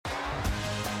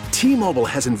T-Mobile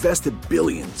has invested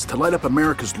billions to light up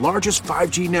America's largest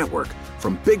 5G network,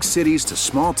 from big cities to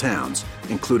small towns,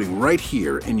 including right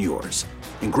here in yours.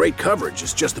 And great coverage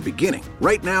is just the beginning.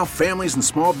 Right now, families and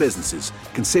small businesses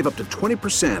can save up to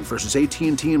 20% versus AT&T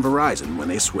and Verizon when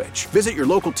they switch. Visit your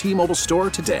local T-Mobile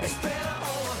store today.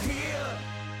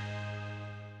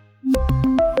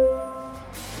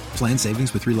 Plan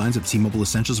savings with 3 lines of T-Mobile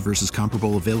Essentials versus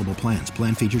comparable available plans.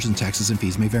 Plan features and taxes and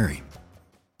fees may vary.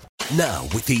 Now,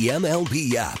 with the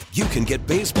MLB app, you can get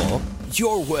baseball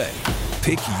your way.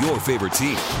 Pick your favorite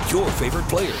team, your favorite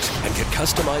players, and get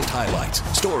customized highlights,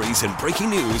 stories, and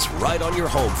breaking news right on your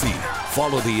home feed.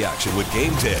 Follow the action with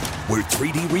Game Day, where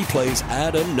 3D replays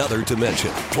add another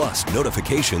dimension. Plus,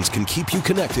 notifications can keep you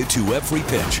connected to every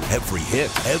pitch, every hit,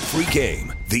 every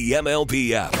game. The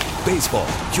MLB app. Baseball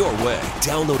your way.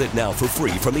 Download it now for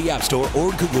free from the App Store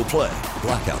or Google Play.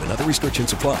 Blackout and other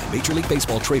restrictions apply. Major League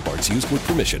Baseball trademarks used with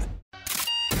permission.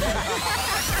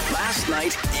 Last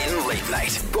night in Late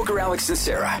Night. Booker, Alex, and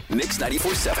Sarah. Mix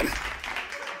 94.7.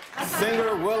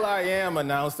 Singer will.i.am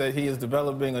announced that he is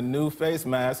developing a new face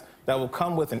mask that will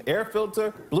come with an air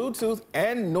filter, Bluetooth,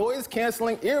 and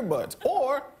noise-canceling earbuds.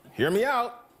 Or, hear me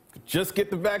out, just get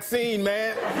the vaccine,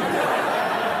 man.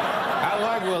 I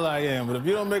like will.i.am, but if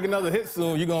you don't make another hit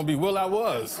soon, you're going to be Will I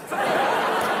Was.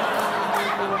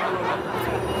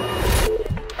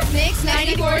 Mix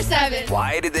 94.7.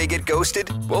 Why did they get ghosted?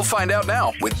 We'll find out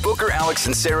now with Booker, Alex,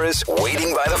 and Sarah's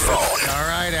Waiting by the Phone. All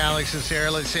right, Alex and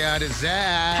Sarah, let's say hi to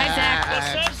Zach. Hi, Zach.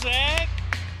 What's up, Zach?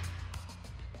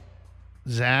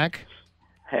 Zach?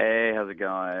 Hey, how's it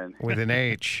going? With an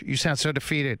H. You sound so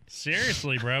defeated.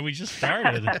 Seriously, bro, we just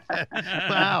started.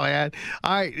 Wow, man.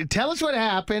 All right, tell us what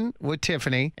happened with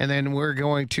Tiffany, and then we're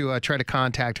going to try to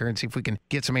contact her and see if we can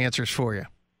get some answers for you.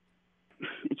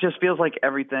 It just feels like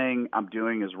everything I'm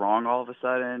doing is wrong all of a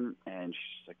sudden, and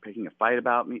she's like picking a fight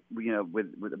about me,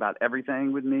 with about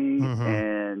everything with me,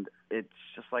 and it's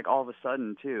just like all of a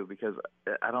sudden too, because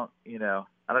I don't know.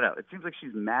 It seems like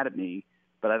she's mad at me,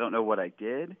 but I don't know what I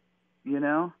did,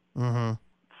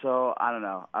 So I don't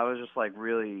know. I was just like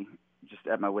really just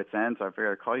at my wit's end, so I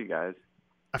figured I'd call you guys.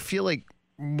 I feel like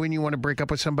when you want to break up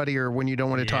with somebody or when you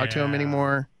don't want to talk to them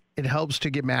anymore, it helps to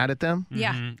get mad at them.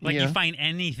 Yeah. Like you find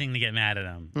anything to get mad at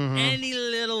them. Any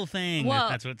little thing. Well,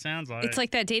 that's what it sounds like. It's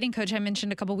like that dating coach I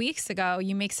mentioned a couple weeks ago.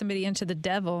 You make somebody into the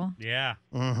devil. Yeah.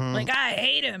 Like, I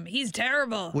hate him. He's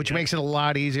terrible. Which makes it a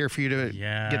lot easier for you to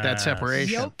get that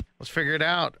separation. Yep. Let's figure it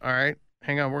out. All right.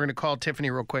 Hang on. We're going to call Tiffany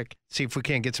real quick, see if we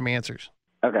can't get some answers.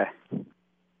 Okay.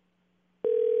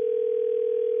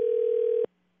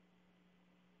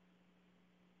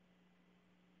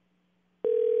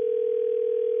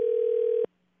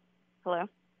 Hello?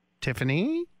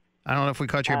 Tiffany? I don't know if we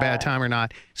caught you at a bad time or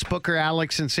not. It's Booker,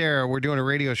 Alex, and Sarah. We're doing a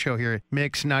radio show here at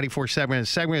Mix 94.7. The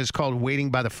segment is called Waiting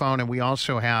by the Phone, and we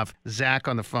also have Zach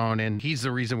on the phone, and he's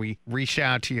the reason we reached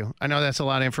out to you. I know that's a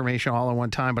lot of information all at one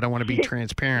time, but I want to be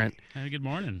transparent. Hey, good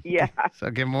morning. Yeah.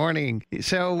 So good morning.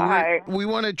 So we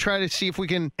want to try to see if we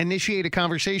can initiate a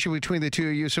conversation between the two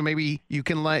of you, so maybe you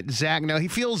can let Zach know. He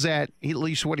feels that, at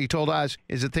least what he told us,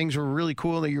 is that things were really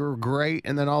cool, that you were great,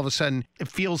 and then all of a sudden it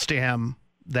feels to him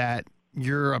that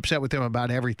you're upset with him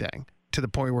about everything, to the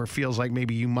point where it feels like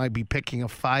maybe you might be picking a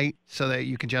fight so that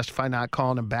you can justify not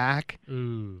calling him back.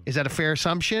 Ooh. Is that a fair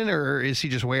assumption, or is he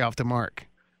just way off the mark?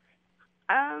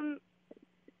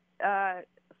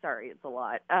 Sorry, it's a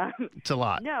lot. It's a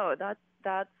lot. No, that's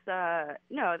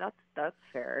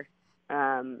fair.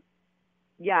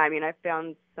 Yeah, I mean, I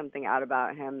found something out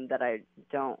about him that I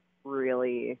don't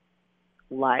really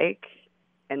like,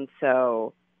 and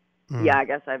so yeah, I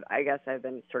guess I've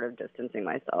been sort of distancing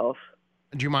myself.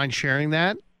 Do you mind sharing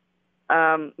that?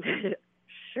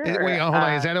 Sure. Wait, hold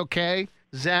on. Is that okay?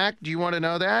 Zach, do you want to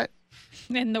know that?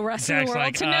 And the rest Zach's of the world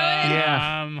like, to know it?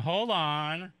 Yeah. Hold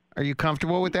on. Are you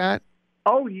comfortable with that?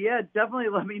 Oh yeah, definitely.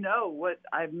 Let me know.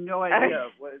 I have no idea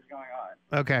what is going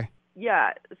on. Okay.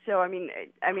 Yeah. So I mean,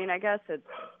 I guess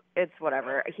it's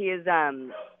whatever. He's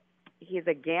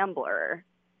a gambler.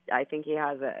 I think he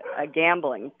has a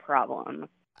gambling problem.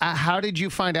 How did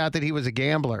you find out that he was a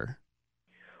gambler?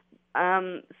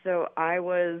 So I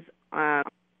was on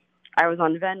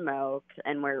Venmo,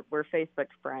 and we're Facebook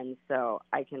friends, so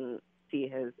I can see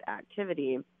his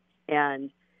activity.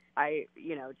 And I,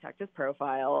 checked his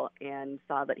profile and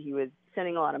saw that he was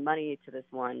sending a lot of money to this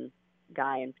one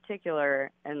guy in particular.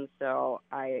 And so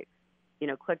I,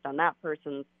 clicked on that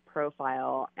person's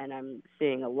profile, and I'm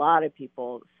seeing a lot of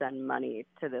people send money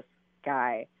to this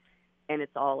guy, and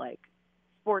it's all like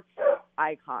sports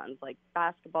icons, like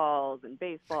basketballs and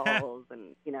baseballs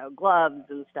and gloves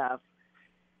and stuff.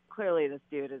 Clearly this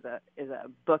dude is a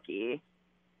bookie,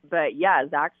 But yeah,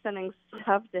 Zach's sending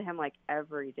stuff to him like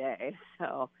every day.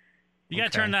 So you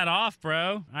got to turn that off,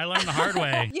 bro. I learned the hard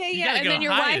way. Yeah. And then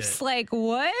your wife's like,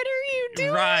 what are you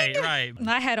doing? Right.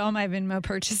 I had all my Venmo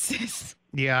purchases.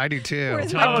 Yeah, I do too.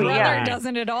 Whereas my brother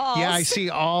doesn't at all. Yeah, I see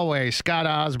always Scott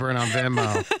Osborne on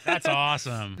Venmo. That's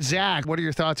awesome. Zach, what are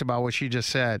your thoughts about what she just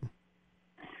said?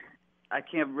 I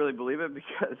can't really believe it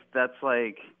because that's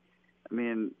like, I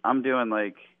mean, I'm doing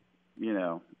like, you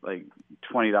know, like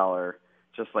 $20,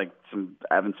 just like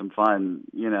having some fun,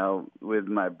 you know, with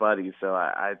my buddies. So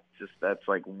I just, that's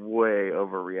like way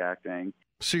overreacting.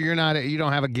 So you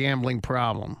don't have a gambling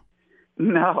problem?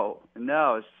 No,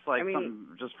 it's just like something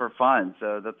just for fun.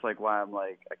 So that's like why I'm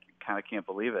like, I kind of can't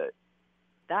believe it.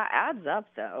 That adds up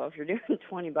though. If you're doing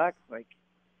 $20, like,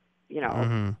 you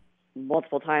know,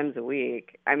 multiple times a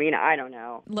week. I mean, I don't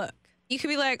know. Look, you could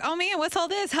be like, oh man, what's all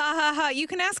this? Ha ha ha. You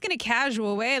can ask in a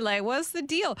casual way, like, what's the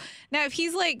deal? Now, if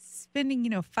he's like spending,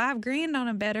 $5,000 on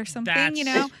a bet or something,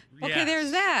 okay,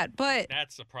 there's that. But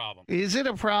that's the problem. Is it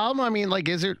a problem? I mean, like,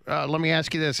 is it, let me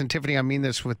ask you this, and Tiffany, I mean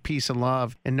this with peace and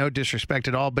love and no disrespect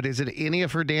at all, but is it any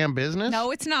of her damn business?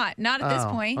 No, it's not. Not at this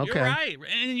point. Okay. You're right.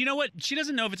 And you know what? She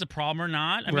doesn't know if it's a problem or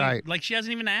not. I mean, like, she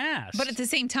hasn't even asked. But at the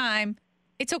same time,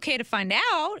 it's okay to find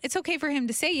out. It's okay for him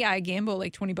to say, yeah, I gamble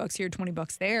like $20 here,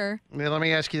 $20 there. Let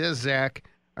me ask you this, Zach.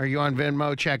 Are you on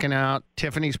Venmo checking out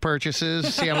Tiffany's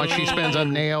purchases? See how much she spends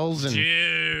on nails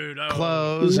and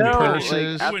clothes and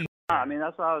purses? I mean,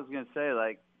 that's what I was going to say.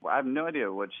 Like, I have no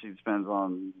idea what she spends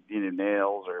on,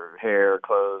 nails or hair,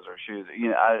 clothes or shoes.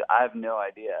 I have no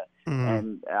idea.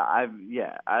 And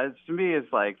to me,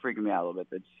 it's like freaking me out a little bit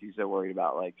that she's so worried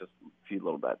about like just a few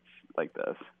little bets like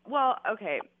this. Well,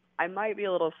 okay. I might be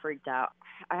a little freaked out.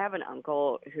 I have an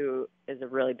uncle who is a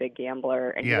really big gambler,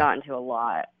 and he got into a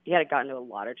lot. He had gotten into a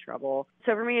lot of trouble.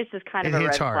 So for me, it's just kind of a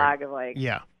red flag of like,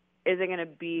 is it going to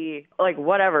be like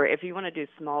whatever? If you want to do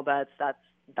small bets,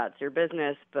 that's your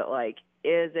business. But like,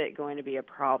 is it going to be a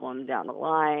problem down the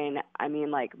line? I mean,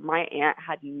 like my aunt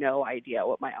had no idea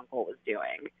what my uncle was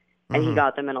doing, and he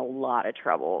got them in a lot of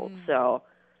trouble. So.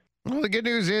 Well, the good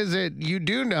news is that you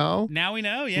do know. Now we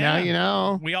know, yeah. Now you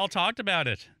know. We all talked about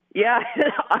it. Yeah,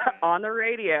 on the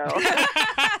radio.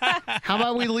 How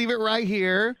about we leave it right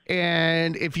here?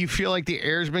 And if you feel like the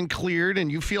air's been cleared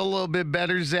and you feel a little bit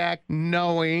better, Zach,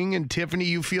 knowing, and Tiffany,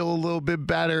 you feel a little bit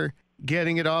better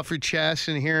getting it off your chest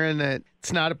and hearing that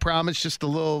it's not a promise, just a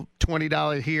little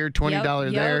 $20 here,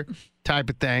 $20 there type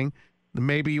of thing, then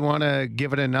maybe you want to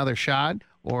give it another shot.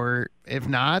 Or if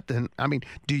not, then, I mean,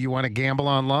 do you want to gamble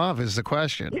on love is the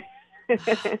question.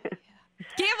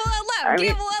 Gamble on love.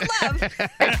 Gamble on love.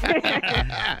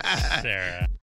 Sarah.